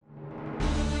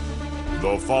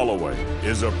The following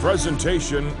is a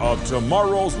presentation of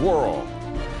Tomorrow's World.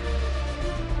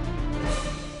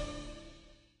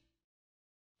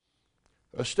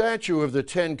 A statue of the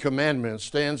Ten Commandments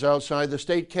stands outside the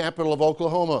state capital of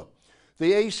Oklahoma.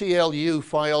 The ACLU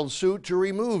filed suit to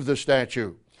remove the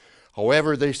statue.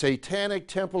 However, the Satanic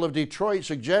Temple of Detroit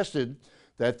suggested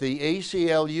that the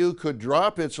ACLU could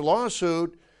drop its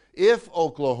lawsuit if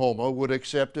Oklahoma would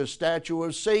accept a statue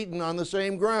of Satan on the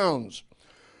same grounds.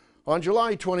 On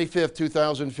July 25,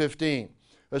 2015,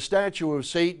 a statue of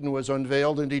Satan was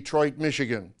unveiled in Detroit,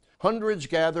 Michigan. Hundreds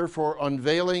gather for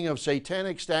unveiling of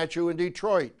satanic statue in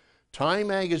Detroit. Time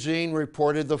magazine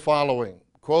reported the following,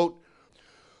 quote,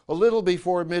 "A little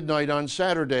before midnight on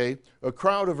Saturday, a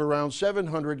crowd of around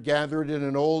 700 gathered in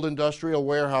an old industrial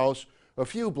warehouse a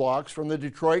few blocks from the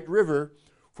Detroit River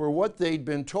for what they'd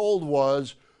been told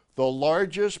was the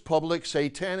largest public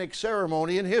satanic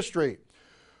ceremony in history.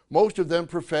 Most of them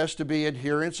professed to be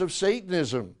adherents of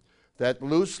Satanism, that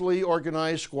loosely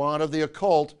organized squad of the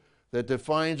occult that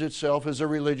defines itself as a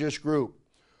religious group.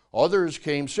 Others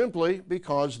came simply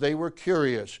because they were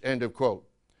curious," end of quote.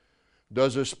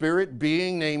 Does a spirit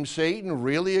being named Satan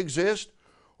really exist,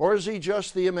 or is he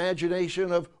just the imagination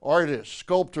of artists,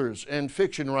 sculptors, and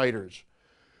fiction writers?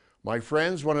 My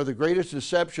friends, one of the greatest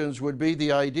deceptions would be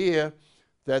the idea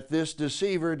that this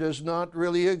deceiver does not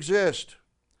really exist.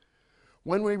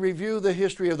 When we review the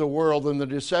history of the world and the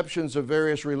deceptions of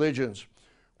various religions,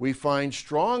 we find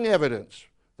strong evidence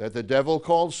that the devil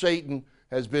called Satan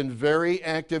has been very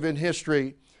active in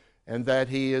history and that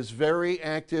he is very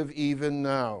active even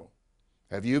now.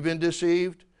 Have you been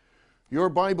deceived? Your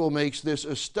Bible makes this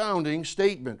astounding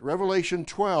statement, Revelation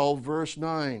 12, verse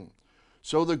 9.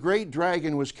 "So the great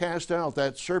dragon was cast out,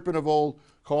 that serpent of old,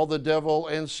 called the devil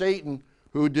and Satan,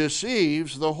 who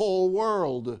deceives the whole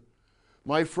world."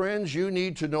 My friends, you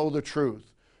need to know the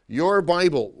truth. Your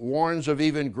Bible warns of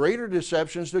even greater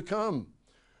deceptions to come.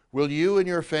 Will you and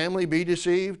your family be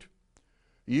deceived?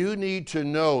 You need to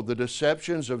know the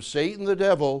deceptions of Satan the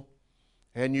devil,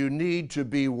 and you need to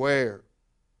beware.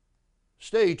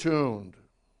 Stay tuned.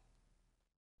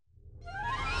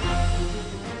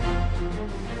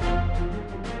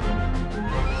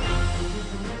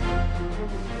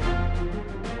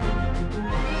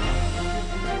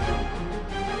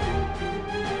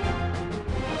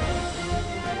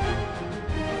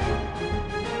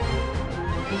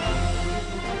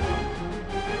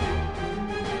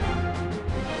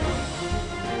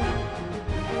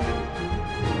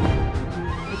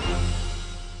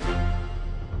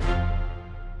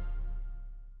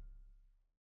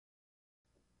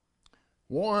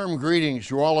 Warm greetings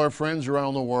to all our friends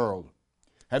around the world.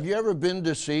 Have you ever been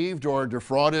deceived or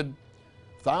defrauded?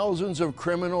 Thousands of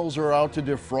criminals are out to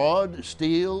defraud,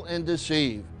 steal, and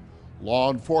deceive.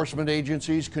 Law enforcement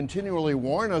agencies continually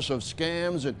warn us of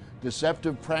scams and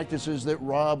deceptive practices that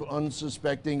rob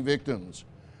unsuspecting victims.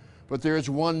 But there is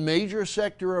one major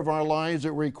sector of our lives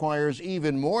that requires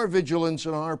even more vigilance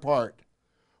on our part.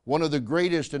 One of the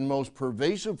greatest and most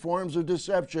pervasive forms of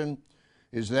deception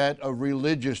is that of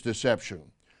religious deception.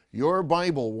 Your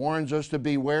Bible warns us to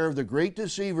beware of the great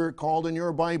deceiver called in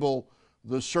your Bible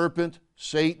the serpent,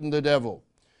 Satan the devil.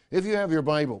 If you have your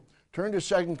Bible, turn to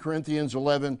 2 Corinthians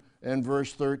 11 and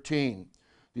verse 13.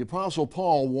 The Apostle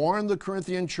Paul warned the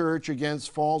Corinthian church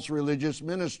against false religious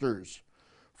ministers.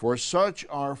 "For such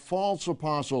are false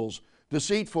apostles,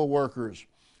 deceitful workers,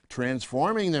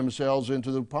 transforming themselves into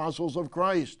the apostles of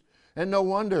Christ. And no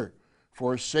wonder,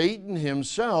 for Satan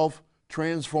himself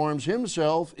transforms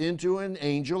himself into an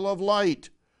angel of light."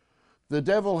 The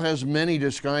devil has many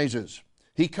disguises.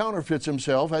 He counterfeits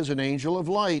himself as an angel of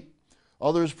light.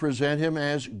 Others present him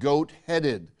as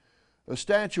goat-headed. A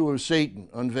statue of Satan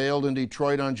unveiled in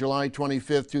Detroit on July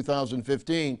 25,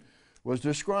 2015 was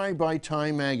described by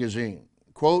Time magazine.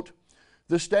 Quote,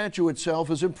 "The statue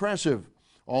itself is impressive,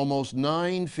 almost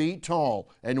 9 feet tall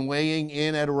and weighing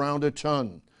in at around a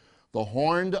ton. The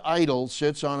horned idol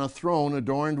sits on a throne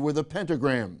adorned with a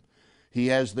pentagram. He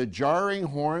has the jarring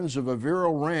horns of a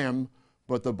virile ram,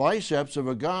 but the biceps of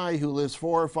a guy who lifts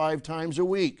 4 or 5 times a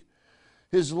week.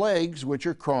 His legs, which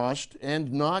are crossed,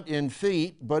 end not in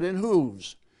feet, but in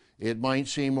hooves. It might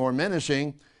seem more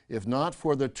menacing if not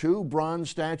for the 2 bronze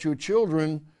statue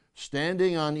children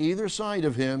standing on either side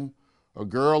of him, a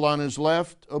girl on his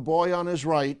left, a boy on his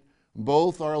right.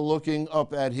 Both are looking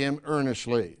up at him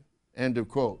earnestly." End of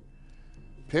quote.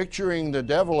 Picturing the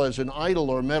devil as an idol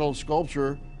or metal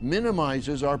sculpture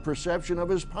minimizes our perception of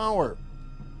his power.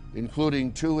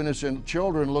 Including 2 innocent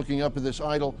children looking up at this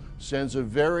idol sends a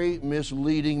very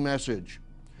misleading message.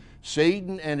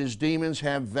 Satan and his demons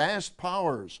have vast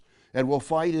powers, and will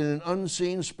fight in an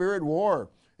unseen spirit war,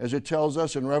 as it tells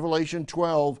us in Revelation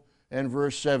 12 and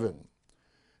verse 7.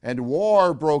 And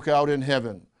war broke out in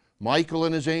heaven. Michael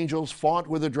and his angels fought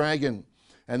with the dragon,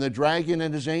 and the dragon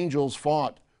and his angels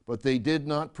fought, but they did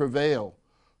not prevail,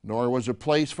 nor was a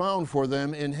place found for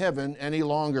them in heaven any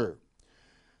longer.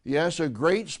 Yes, a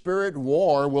great spirit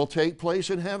war will take place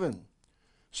in heaven.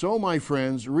 So, my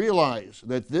friends, realize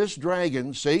that this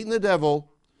dragon, Satan the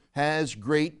devil, has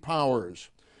great powers.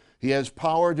 He has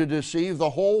power to deceive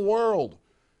the whole world,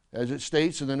 as it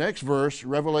states in the next verse,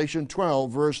 Revelation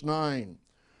 12, verse 9.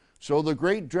 So the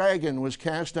great dragon was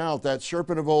cast out, that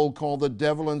serpent of old called the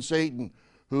devil and Satan,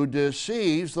 who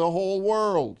deceives the whole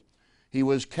world. He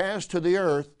was cast to the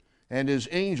earth, and his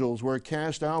angels were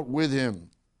cast out with him.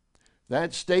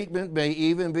 That statement may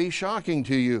even be shocking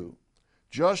to you.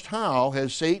 Just how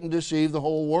has Satan deceived the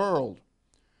whole world?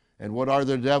 And what are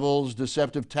the devil's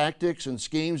deceptive tactics and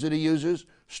schemes that he uses,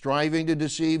 striving to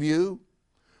deceive you?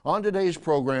 On today's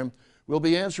program, we'll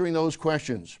be answering those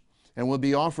questions, and we'll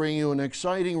be offering you an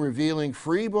exciting, revealing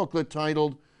free booklet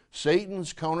titled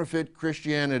Satan's Counterfeit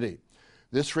Christianity.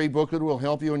 This free booklet will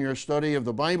help you in your study of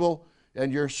the Bible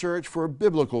and your search for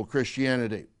biblical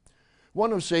Christianity.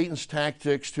 One of Satan's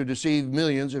tactics to deceive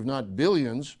millions, if not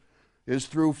billions, is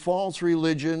through false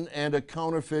religion and a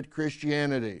counterfeit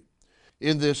Christianity.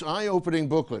 In this eye-opening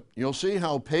booklet, you'll see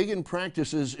how pagan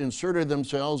practices inserted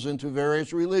themselves into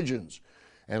various religions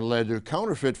and led to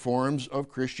counterfeit forms of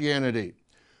Christianity.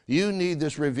 You need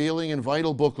this revealing and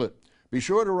vital booklet. Be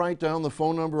sure to write down the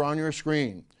phone number on your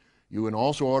screen. You can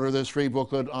also order this free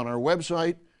booklet on our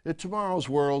website at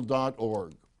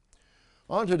tomorrowsworld.org.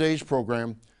 On today's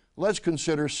program, let's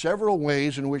consider several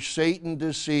ways in which Satan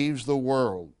deceives the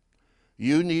world.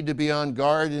 You need to be on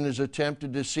guard in his attempt to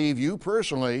deceive you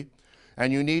personally,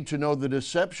 and you need to know the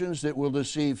deceptions that will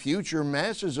deceive future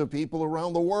masses of people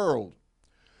around the world.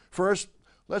 First,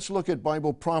 let's look at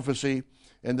Bible prophecy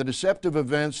and the deceptive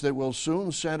events that will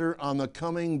soon center on the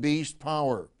coming beast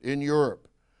power in Europe.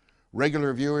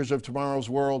 Regular viewers of Tomorrow's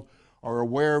World are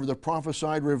aware of the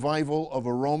prophesied revival of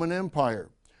a Roman Empire.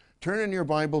 Turn in your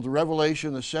Bible to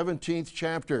Revelation, the 17th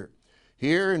chapter.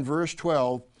 Here in verse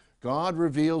 12, God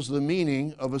reveals the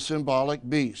meaning of a symbolic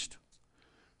beast.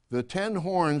 The 10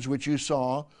 horns which you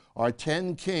saw are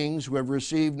 10 kings who have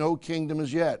received no kingdom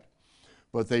as yet,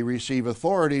 but they receive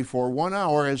authority for 1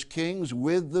 hour as kings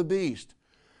with the beast.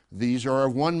 These are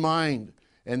of one mind,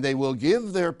 and they will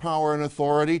give their power and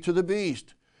authority to the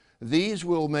beast. These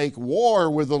will make war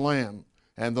with the Lamb,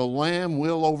 and the Lamb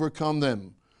will overcome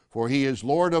them, for he is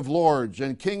Lord of lords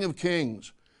and King of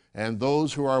kings, and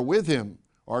those who are with him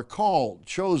are called,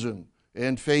 chosen,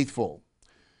 and faithful.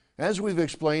 As we've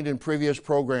explained in previous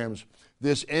programs,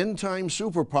 this end-time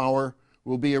superpower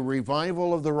will be a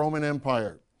revival of the Roman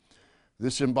Empire.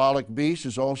 This symbolic beast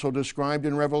is also described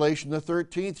in Revelation, the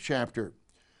 13th chapter.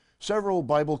 Several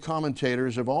Bible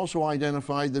commentators have also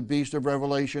identified the beast of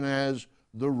Revelation as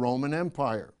the Roman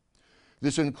Empire.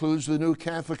 This includes the New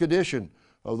Catholic edition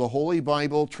of the Holy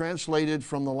Bible, translated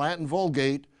from the Latin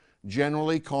Vulgate,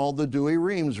 generally called the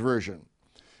Douay-Rheims version.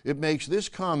 It makes this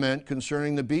comment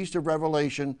concerning the beast of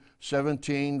Revelation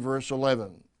 17, verse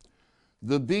 11.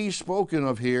 The beast spoken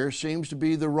of here seems to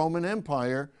be the Roman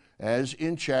Empire, as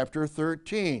in chapter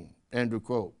 13, end of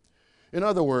quote. In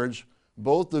other words,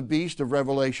 both the beast of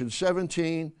Revelation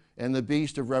 17 and the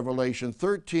beast of Revelation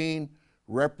 13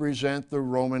 represent the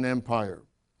Roman Empire.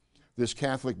 This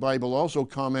Catholic Bible also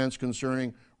comments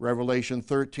concerning Revelation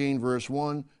 13, verse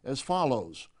 1, as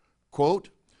follows, quote,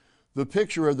 "The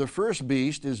picture of the first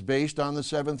beast is based on the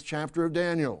 7th chapter of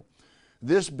Daniel.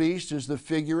 This beast is the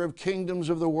figure of kingdoms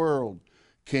of the world,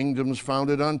 kingdoms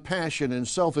founded on passion and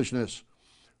selfishness,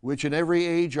 which in every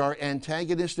age are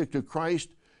antagonistic to Christ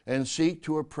and seek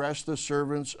to oppress the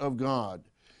servants of God.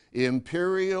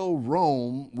 Imperial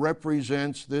Rome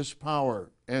represents this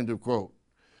power," end of quote.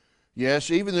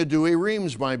 Yes, even the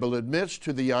Douay-Rheims Bible admits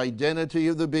to the identity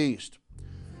of the beast.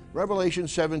 Revelation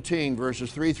 17,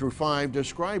 verses 3 through 5,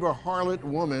 describe a harlot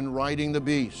woman riding the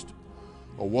beast.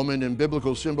 A woman in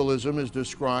biblical symbolism is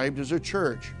described as a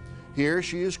church. Here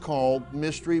she is called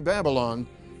Mystery Babylon,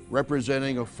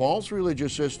 representing a false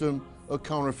religious system, a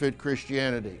counterfeit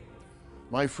Christianity.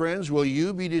 My friends, will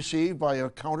you be deceived by a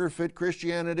counterfeit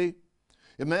Christianity?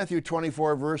 In Matthew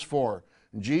 24, verse 4,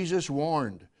 Jesus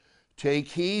warned, "Take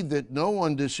heed that no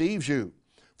one deceives you,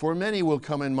 for many will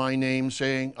come in my name,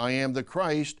 saying, 'I am the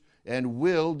Christ,' and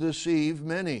will deceive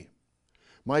many."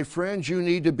 My friends, you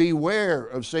need to beware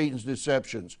of Satan's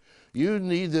deceptions. You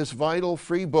need this vital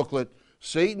free booklet,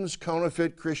 Satan's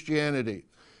Counterfeit Christianity.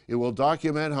 It will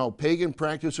document how pagan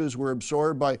practices were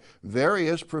absorbed by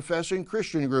various professing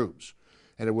Christian groups,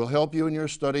 and it will help you in your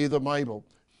study of the Bible.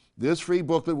 This free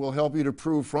booklet will help you to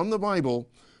prove from the Bible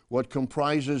what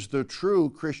comprises the true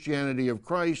Christianity of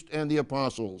Christ and the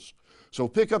apostles. So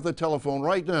pick up the telephone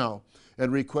right now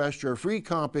and request your free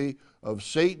copy of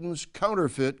Satan's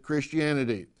Counterfeit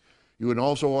Christianity. You can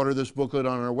also order this booklet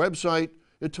on our website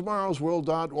at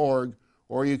tomorrowsworld.org,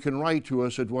 or you can write to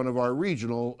us at one of our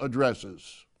regional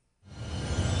addresses.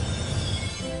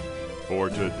 For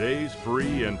today's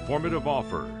free informative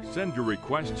offer, send your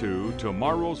request to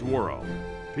Tomorrow's World,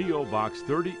 P.O. Box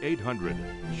 3800,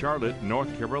 Charlotte,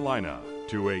 North Carolina,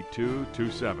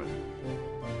 28227.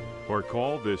 Or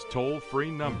call this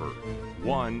toll-free number,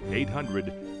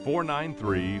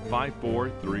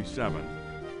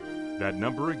 1-800-493-5437. That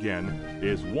number again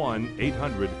is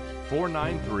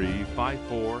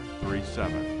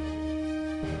 1-800-493-5437.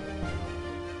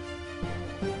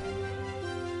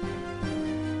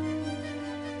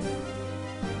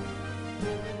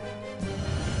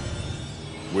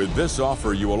 With this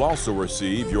offer, you will also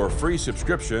receive your free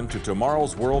subscription to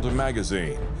Tomorrow's World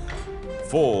magazine,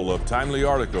 full of timely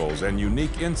articles and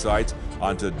unique insights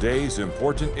on today's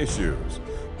important issues.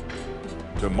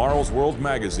 Tomorrow's World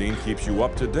magazine keeps you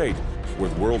up to date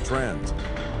with world trends,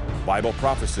 Bible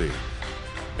prophecy,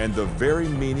 and the very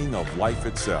meaning of life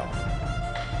itself.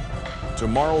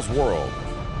 Tomorrow's World.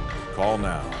 Call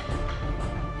now.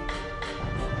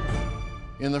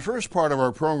 In the first part of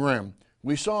our program,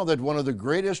 we saw that one of the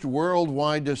greatest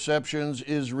worldwide deceptions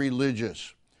is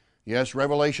religious. Yes,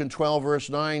 Revelation 12 verse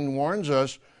 9 warns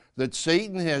us that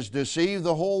Satan has deceived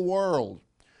the whole world.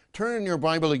 Turn in your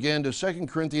Bible again to 2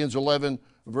 Corinthians 11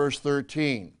 verse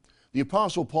 13. The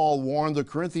Apostle Paul warned the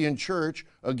Corinthian church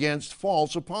against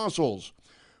false apostles.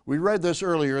 We read this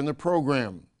earlier in the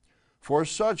program. For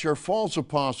such are false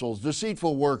apostles,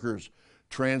 deceitful workers,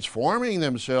 transforming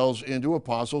themselves into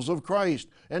apostles of Christ.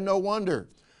 And no wonder,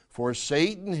 for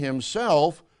Satan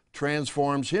himself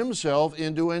transforms himself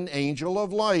into an angel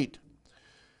of light.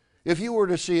 If you were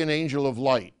to see an angel of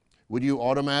light, would you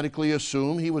automatically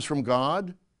assume he was from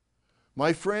God?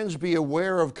 My friends, be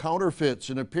aware of counterfeits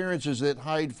and appearances that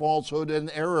hide falsehood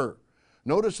and error.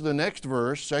 Notice the next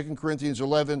verse, 2 Corinthians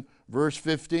 11, verse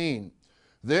 15.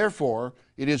 Therefore,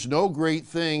 it is no great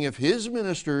thing if his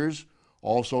ministers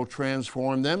also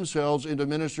transform themselves into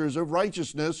ministers of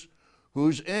righteousness,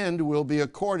 whose end will be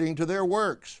according to their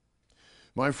works.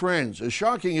 My friends, as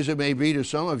shocking as it may be to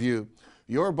some of you,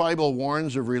 your Bible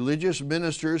warns of religious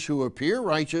ministers who appear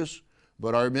righteous,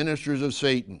 but are ministers of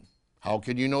Satan. How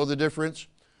can you know the difference?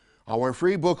 Our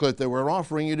free booklet that we're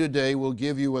offering you today will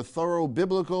give you a thorough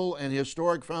biblical and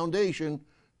historic foundation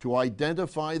to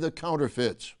identify the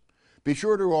counterfeits. Be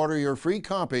sure to order your free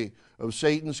copy of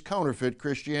Satan's Counterfeit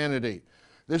Christianity.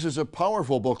 This is a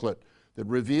powerful booklet that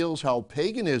reveals how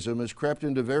paganism has crept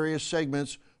into various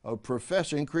segments of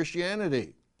professing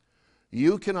Christianity.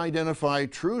 You can identify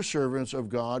true servants of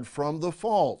God from the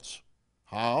false.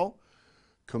 How?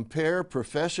 Compare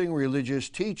professing religious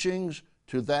teachings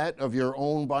to that of your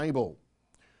own Bible.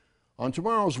 On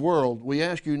Tomorrow's World, we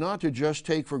ask you not to just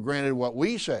take for granted what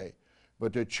we say,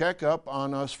 but to check up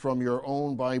on us from your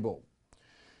own Bible.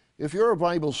 If you're a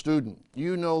Bible student,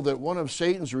 you know that one of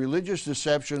Satan's religious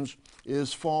deceptions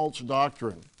is false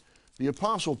doctrine. The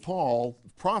Apostle Paul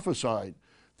prophesied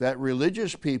that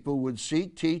religious people would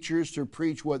seek teachers to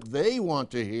preach what they want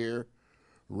to hear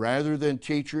rather than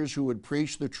teachers who would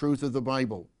preach the truth of the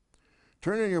Bible.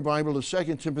 Turn in your Bible to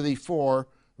 2 Timothy 4,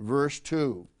 verse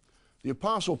 2. The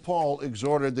Apostle Paul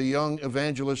exhorted the young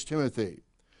evangelist Timothy,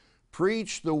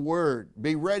 preach the word,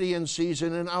 be ready in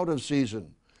season and out of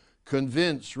season.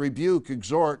 Convince, rebuke,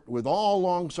 exhort with all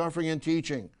long-suffering and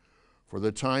teaching. For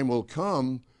the time will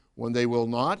come when they will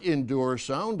not endure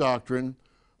sound doctrine,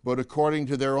 but according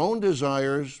to their own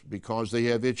desires, because they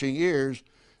have itching ears,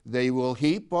 they will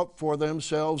heap up for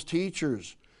themselves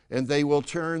teachers, and they will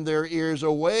turn their ears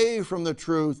away from the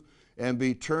truth and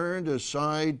be turned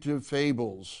aside to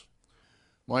fables.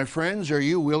 My friends, are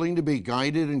you willing to be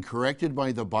guided and corrected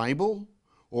by the Bible,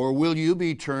 or will you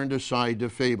be turned aside to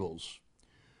fables?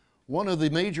 One of the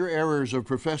major errors of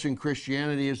professing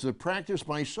Christianity is the practice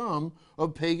by some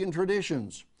of pagan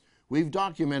traditions. We've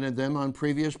documented them on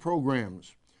previous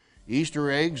programs. Easter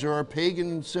eggs are a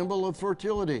pagan symbol of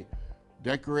fertility.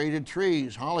 Decorated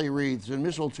trees, holly wreaths, and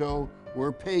mistletoe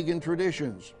were pagan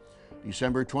traditions.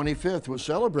 December 25th was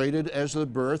celebrated as the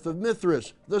birth of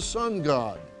Mithras, the sun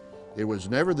god. It was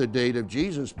never the date of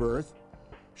Jesus' birth.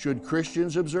 Should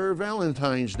Christians observe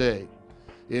Valentine's Day?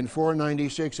 In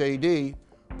 496 AD,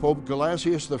 Pope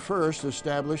Gelasius I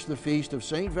established the feast of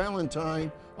St.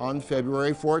 Valentine on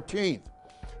February 14th.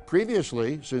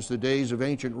 Previously, since the days of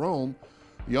ancient Rome,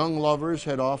 young lovers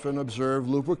had often observed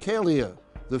Lupercalia,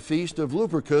 the feast of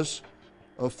Lupercus,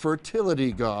 a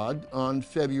fertility god, on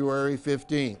February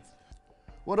 15th.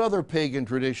 What other pagan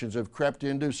traditions have crept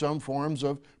into some forms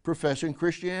of professing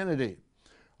Christianity?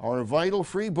 Our vital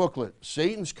free booklet,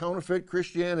 Satan's Counterfeit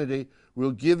Christianity,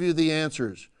 will give you the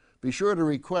answers. Be sure to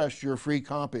request your free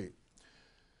copy.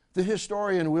 The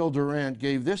historian Will Durant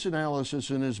gave this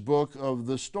analysis in his book of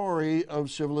The Story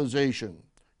of Civilization.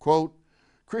 Quote,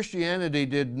 Christianity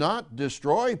did not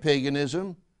destroy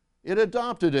paganism, it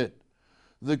adopted it.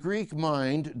 The Greek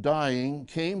mind, dying,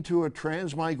 came to a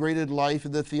transmigrated life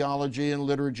in the theology and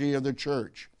liturgy of the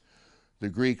church. The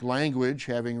Greek language,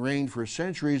 having reigned for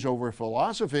centuries over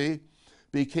philosophy,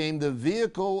 became the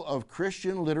vehicle of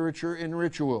Christian literature and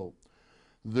ritual.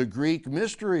 The Greek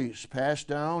mysteries passed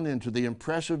down into the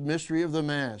impressive mystery of the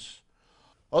Mass.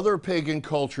 Other pagan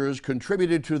cultures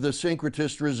contributed to the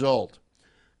syncretist result.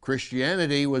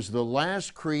 Christianity was the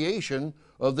last creation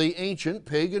of the ancient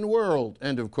pagan world,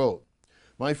 end of quote.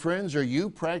 My friends, are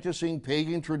you practicing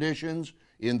pagan traditions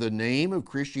in the name of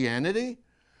Christianity?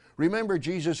 Remember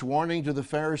Jesus' warning to the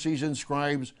Pharisees and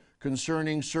scribes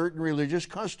concerning certain religious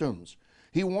customs.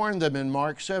 He warned them in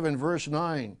Mark 7, verse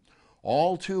 9,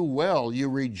 all too well you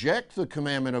reject the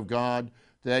commandment of God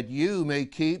that you may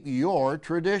keep your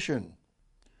tradition.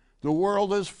 The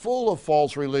world is full of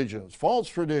false religions, false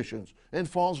traditions, and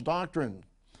false doctrine.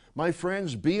 My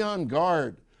friends, be on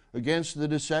guard against the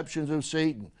deceptions of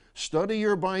Satan. Study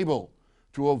your Bible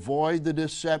to avoid the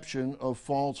deception of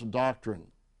false doctrine.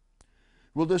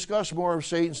 We'll discuss more of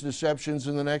Satan's deceptions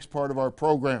in the next part of our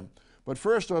program. But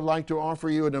first, I'd like to offer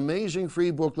you an amazing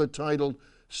free booklet titled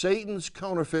Satan's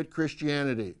Counterfeit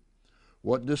Christianity.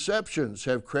 What deceptions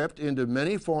have crept into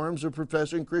many forms of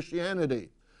professing Christianity?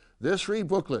 This free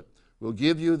booklet will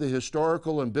give you the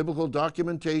historical and biblical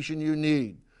documentation you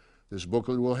need. This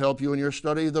booklet will help you in your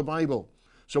study of the Bible.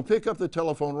 So pick up the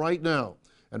telephone right now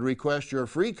and request your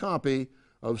free copy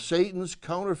of Satan's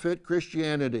Counterfeit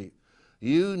Christianity.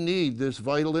 You need this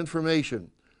vital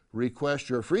information. Request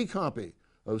your free copy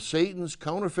of Satan's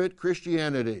Counterfeit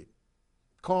Christianity.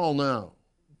 Call now.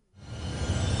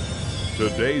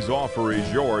 Today's offer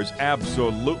is yours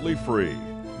absolutely free.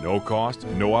 No cost,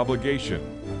 no obligation.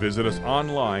 Visit us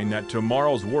online at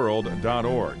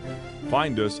tomorrowsworld.org.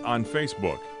 Find us on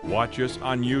Facebook, watch us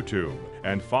on YouTube,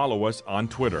 and follow us on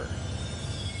Twitter.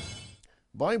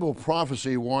 Bible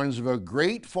prophecy warns of a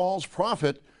great false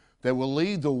prophet that will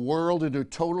lead the world into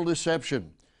total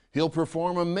deception. He'll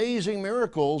perform amazing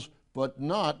miracles, but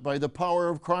not by the power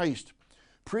of Christ.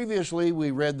 Previously,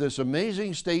 we read this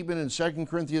amazing statement in 2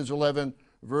 Corinthians 11,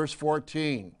 verse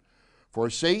 14. For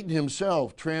Satan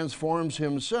himself transforms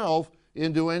himself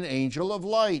into an angel of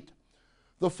light.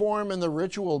 The form and the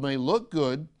ritual may look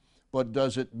good, but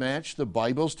does it match the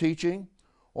Bible's teaching?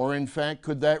 Or in fact,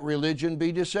 could that religion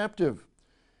be deceptive?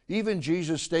 Even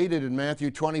Jesus stated in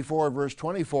Matthew 24, verse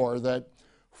 24, that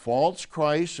false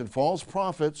Christs and false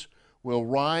prophets will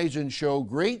rise and show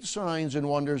great signs and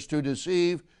wonders to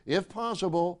deceive, if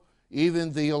possible,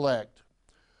 even the elect.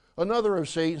 Another of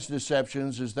Satan's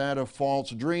deceptions is that of false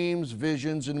dreams,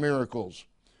 visions, and miracles.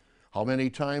 How many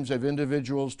times have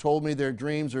individuals told me their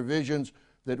dreams or visions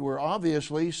that were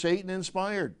obviously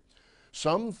Satan-inspired?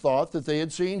 Some thought that they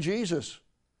had seen Jesus,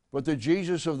 but the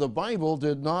Jesus of the Bible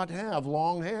did not have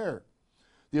long hair.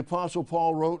 The Apostle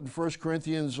Paul wrote in 1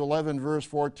 Corinthians 11, verse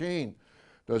 14,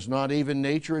 does not even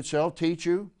nature itself teach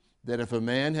you that if a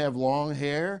man have long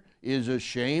hair, it is a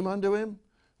shame unto him?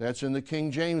 That's in the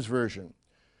King James Version.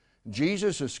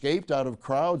 Jesus escaped out of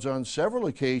crowds on several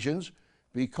occasions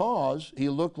because he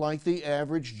looked like the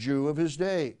average Jew of his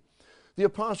day. The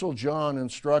Apostle John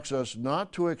instructs us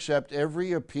not to accept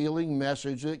every appealing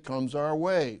message that comes our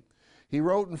way. He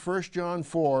wrote in 1 John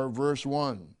 4, verse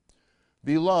 1,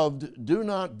 Beloved, do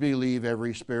not believe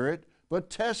every spirit, but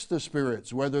test the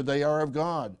spirits, whether they are of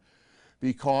God,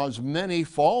 because many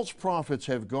false prophets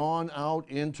have gone out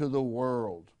into the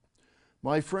world.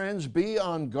 My friends, be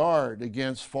on guard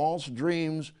against false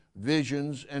dreams,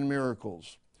 visions, and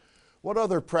miracles. What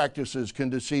other practices can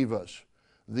deceive us?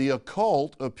 The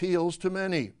occult appeals to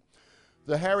many.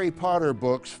 The Harry Potter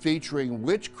books featuring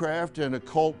witchcraft and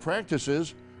occult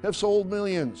practices have sold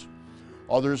millions.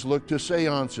 Others look to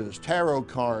seances, tarot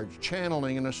cards,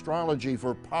 channeling, and astrology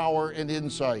for power and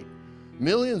insight.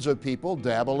 Millions of people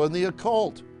dabble in the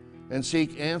occult and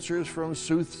seek answers from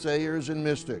soothsayers and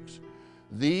mystics.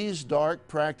 These dark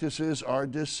practices are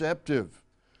deceptive.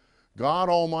 God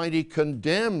Almighty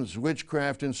condemns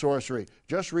witchcraft and sorcery.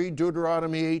 Just read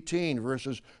Deuteronomy 18,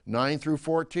 verses 9 through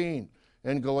 14,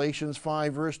 and Galatians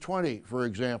 5, verse 20, for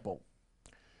example.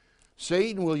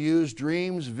 Satan will use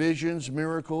dreams, visions,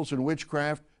 miracles, and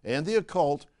witchcraft and the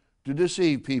occult to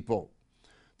deceive people.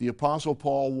 The Apostle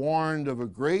Paul warned of a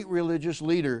great religious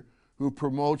leader who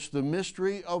promotes the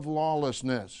mystery of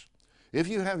lawlessness. If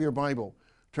you have your Bible,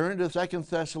 turn to 2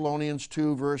 Thessalonians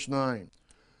 2, verse 9.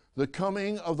 The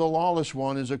coming of the lawless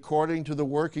one is according to the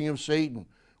working of Satan,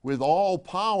 with all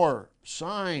power,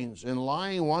 signs, and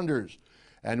lying wonders,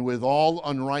 and with all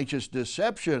unrighteous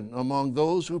deception among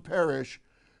those who perish,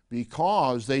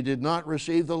 because they did not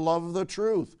receive the love of the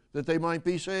truth, that they might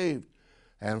be saved.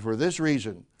 And for this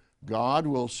reason, God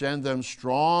will send them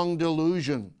strong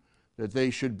delusion, that they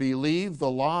should believe the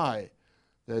lie,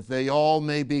 that they all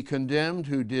may be condemned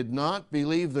who did not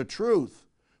believe the truth,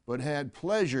 but had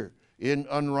pleasure in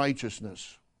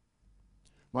unrighteousness.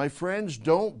 My friends,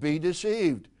 don't be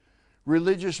deceived.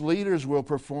 Religious leaders will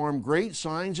perform great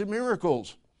signs and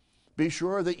miracles. Be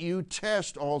sure that you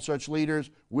test all such leaders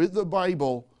with the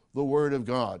Bible, the Word of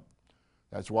God.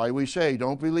 That's why we say,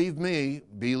 don't believe me,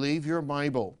 believe your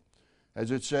Bible.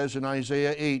 As it says in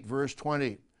Isaiah 8, verse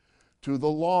 20, to the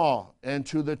law and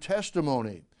to the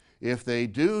testimony, if they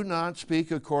do not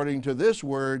speak according to this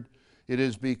word, it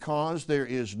is because there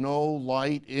is no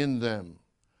light in them.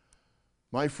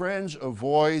 My friends,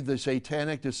 avoid the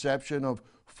satanic deception of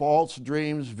false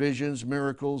dreams, visions,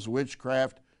 miracles,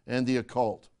 witchcraft, and the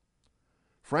occult.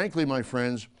 Frankly, my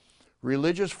friends,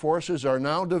 religious forces are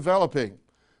now developing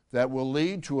that will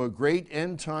lead to a great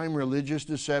end-time religious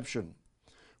deception.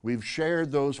 We've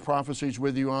shared those prophecies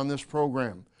with you on this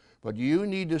program, but you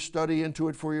need to study into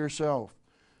it for yourself.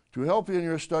 To help you in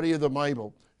your study of the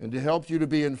Bible and to help you to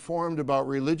be informed about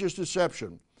religious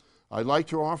deception, I'd like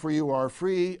to offer you our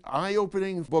free,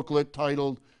 eye-opening booklet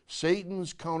titled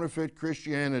Satan's Counterfeit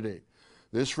Christianity.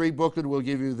 This free booklet will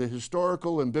give you the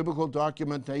historical and biblical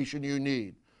documentation you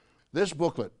need. This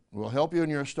booklet will help you in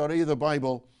your study of the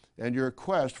Bible and your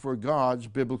quest for God's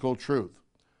biblical truth.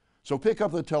 So pick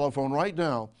up the telephone right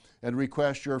now and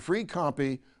request your free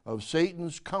copy of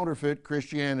Satan's Counterfeit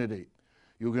Christianity.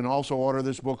 You can also order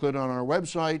this booklet on our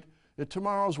website at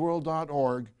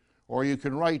tomorrowsworld.org, or you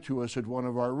can write to us at one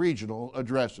of our regional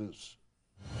addresses.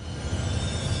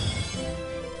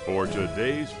 For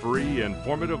today's free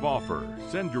informative offer,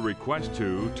 send your request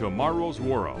to Tomorrow's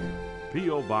World,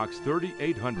 P.O. Box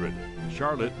 3800,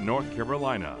 Charlotte, North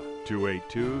Carolina,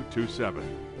 28227.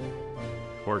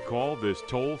 Or call this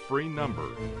toll-free number,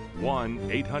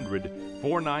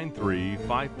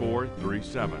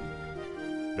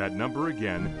 1-800-493-5437. That number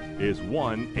again is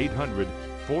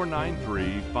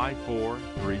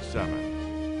 1-800-493-5437.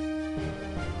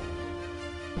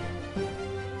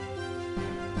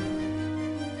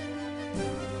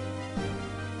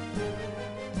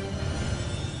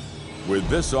 With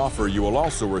this offer, you will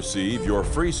also receive your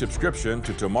free subscription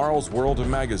to Tomorrow's World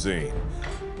magazine,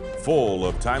 full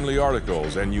of timely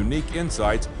articles and unique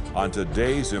insights on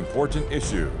today's important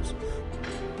issues.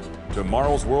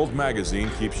 Tomorrow's World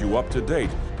magazine keeps you up to date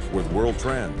with world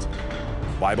trends,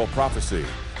 Bible prophecy,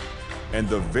 and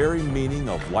the very meaning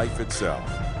of life itself.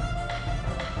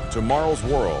 Tomorrow's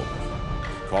World.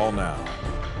 Call now.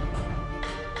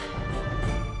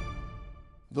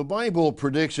 The Bible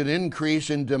predicts an increase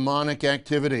in demonic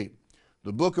activity.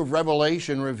 The book of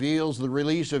Revelation reveals the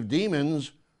release of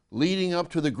demons leading up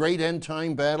to the great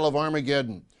end-time battle of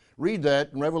Armageddon. Read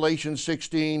that in Revelation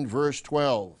 16, verse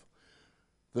 12.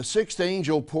 The sixth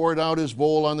angel poured out his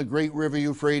bowl on the great river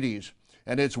Euphrates,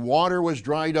 and its water was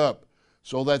dried up,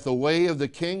 so that the way of the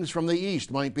kings from the east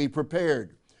might be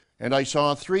prepared. And I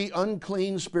saw 3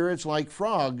 unclean spirits like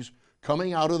frogs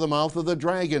coming out of the mouth of the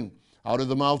dragon, out of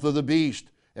the mouth of the beast,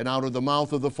 and out of the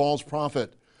mouth of the false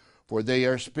prophet. For they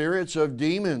are spirits of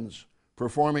demons,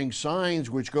 performing signs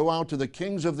which go out to the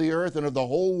kings of the earth and of the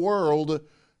whole world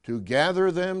to gather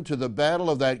them to the battle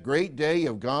of that great day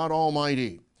of God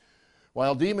Almighty.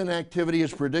 While demon activity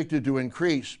is predicted to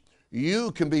increase,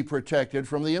 you can be protected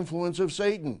from the influence of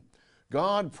Satan.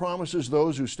 God promises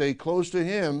those who stay close to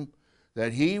Him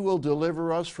that He will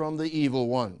deliver us from the evil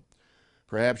one.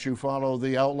 Perhaps you follow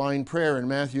the outline prayer in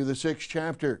Matthew the 6th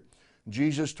chapter.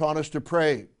 Jesus taught us to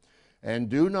pray, and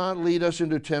do not lead us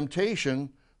into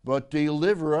temptation, but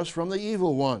deliver us from the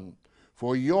evil one.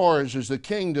 For yours is the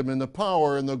kingdom and the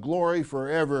power and the glory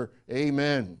forever.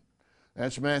 Amen.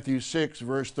 That's Matthew 6,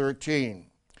 verse 13.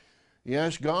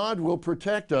 Yes, God will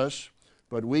protect us,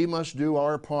 but we must do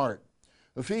our part.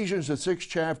 Ephesians, the 6th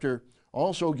chapter,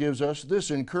 also gives us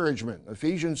this encouragement.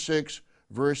 Ephesians 6,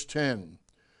 verse 10.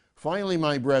 Finally,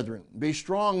 my brethren, be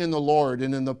strong in the Lord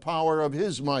and in the power of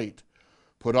his might.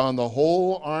 Put on the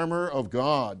whole armor of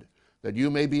God, that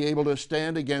you may be able to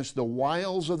stand against the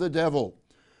wiles of the devil.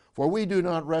 For we do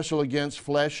not wrestle against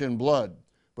flesh and blood,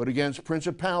 but against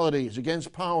principalities,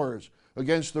 against powers,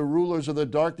 against the rulers of the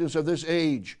darkness of this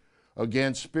age,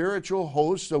 against spiritual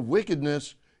hosts of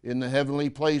wickedness in the heavenly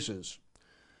places.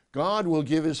 God will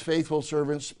give his faithful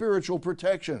servants spiritual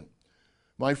protection.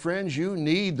 My friends, you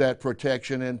need that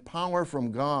protection and power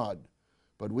from God,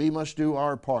 but we must do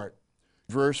our part.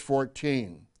 Verse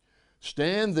 14,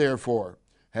 stand therefore,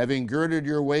 having girded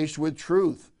your waist with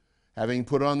truth, having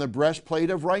put on the breastplate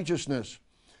of righteousness,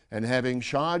 and having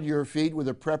shod your feet with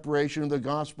the preparation of the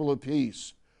gospel of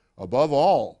peace. Above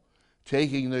all,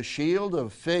 taking the shield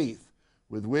of faith,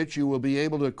 with which you will be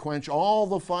able to quench all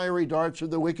the fiery darts of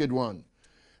the wicked one,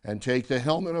 and take the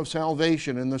helmet of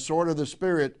salvation and the sword of the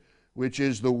Spirit, which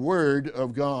is the Word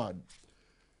of God.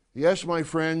 Yes, my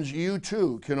friends, you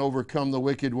too can overcome the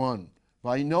wicked one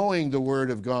by knowing the Word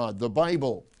of God, the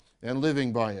Bible, and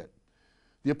living by it.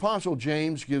 The Apostle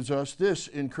James gives us this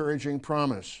encouraging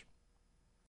promise.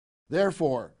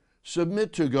 Therefore,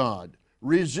 submit to God,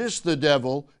 resist the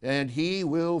devil, and he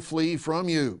will flee from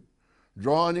you.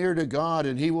 Draw near to God,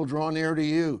 and he will draw near to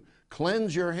you.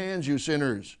 Cleanse your hands, you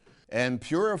sinners, and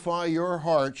purify your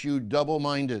hearts, you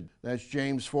double-minded. That's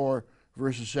James 4,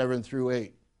 verses 7 through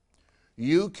 8.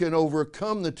 You can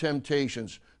overcome the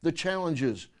temptations, the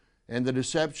challenges, and the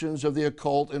deceptions of the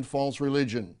occult and false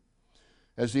religion.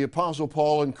 As the Apostle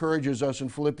Paul encourages us in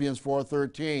Philippians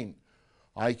 4:13,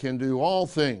 I can do all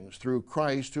things through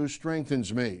Christ who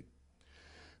strengthens me.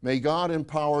 May God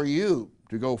empower you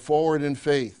to go forward in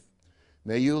faith.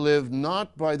 May you live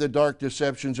not by the dark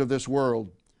deceptions of this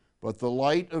world, but the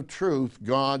light of truth,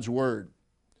 God's Word.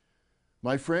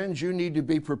 My friends, you need to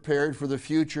be prepared for the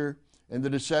future and the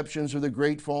deceptions of the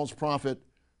great false prophet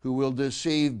who will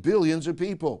deceive billions of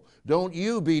people. Don't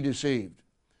you be deceived.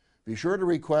 Be sure to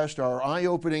request our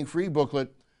eye-opening free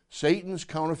booklet, Satan's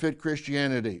Counterfeit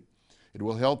Christianity. It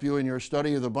will help you in your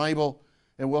study of the Bible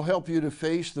and will help you to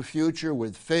face the future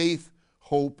with faith,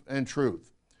 hope, and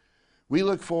truth. We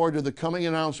look forward to the coming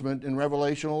announcement in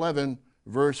Revelation 11,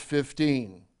 verse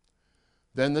 15.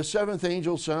 Then the seventh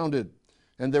angel sounded,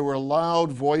 and there were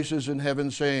loud voices in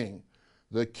heaven saying,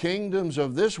 the kingdoms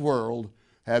of this world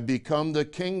have become the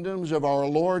kingdoms of our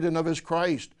Lord and of his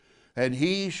Christ, and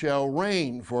he shall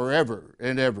reign forever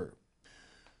and ever.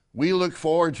 We look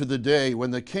forward to the day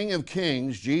when the King of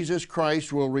Kings, Jesus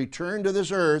Christ, will return to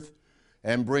this earth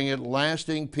and bring it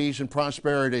lasting peace and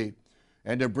prosperity,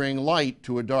 and to bring light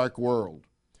to a dark world.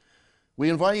 We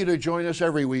invite you to join us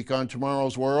every week on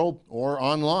Tomorrow's World or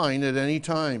online at any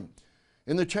time.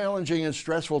 In the challenging and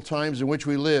stressful times in which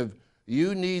we live,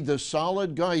 you need the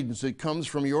solid guidance that comes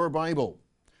from your Bible.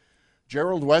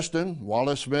 Gerald Weston,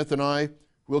 Wallace Smith, and I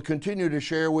will continue to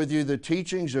share with you the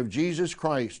teachings of Jesus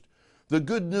Christ, the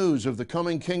good news of the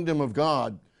coming kingdom of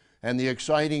God, and the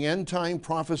exciting end-time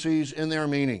prophecies in their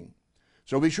meaning.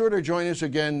 So be sure to join us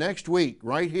again next week,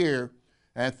 right here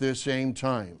at this same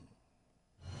time.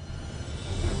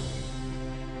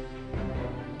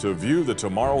 To view the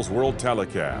Tomorrow's World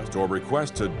telecast or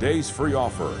request today's free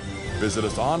offer, visit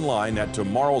us online at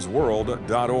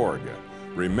tomorrowsworld.org.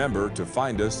 Remember to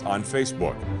find us on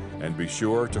Facebook and be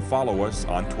sure to follow us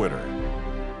on Twitter.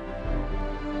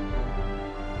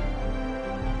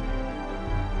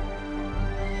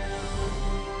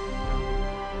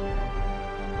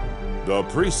 The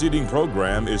preceding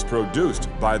program is produced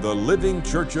by the Living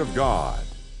Church of God.